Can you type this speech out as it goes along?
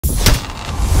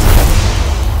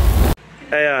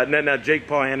Hey, now Jake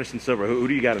Paul, Anderson Silva. Who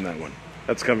do you got in that one?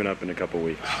 That's coming up in a couple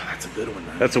weeks. Oh, that's a good one,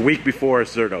 man. That's a week before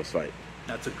Zurdo's fight.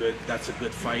 That's a good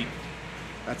fight.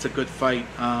 That's a good fight.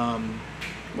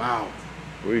 Wow.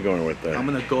 Who are you going with there? I'm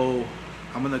gonna go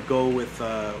with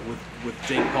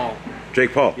Jake Paul.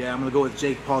 Jake Paul. Yeah, I'm gonna go with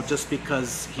Jake Paul just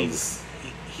because he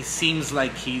seems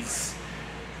like he's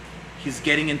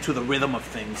getting into the rhythm of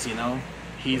things. You know,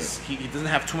 he doesn't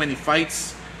have too many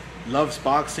fights. Loves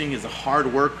boxing. Is a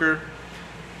hard worker,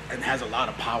 and has a lot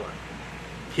of power.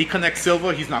 He connects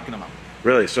Silva, he's knocking him out.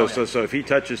 Really? So if he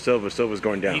touches Silva, Silva's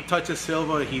going down. He touches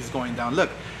Silva, he's going down. Look,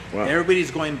 wow.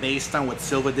 Everybody's going based on what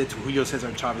Silva did to Julio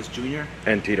Cesar Chavez Jr.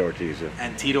 And Tito Ortiz. Yeah.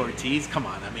 And Tito Ortiz. Come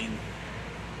on, I mean,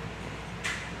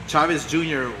 Chavez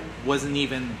Jr. wasn't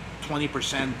even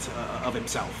 20% of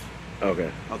himself.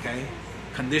 Okay. Okay.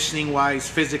 Conditioning-wise,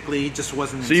 physically, just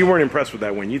wasn't. So you weren't impressed with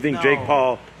that win. You think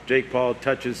No. Jake Paul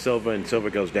touches Silva and Silva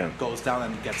goes down? Goes down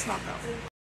and gets knocked out.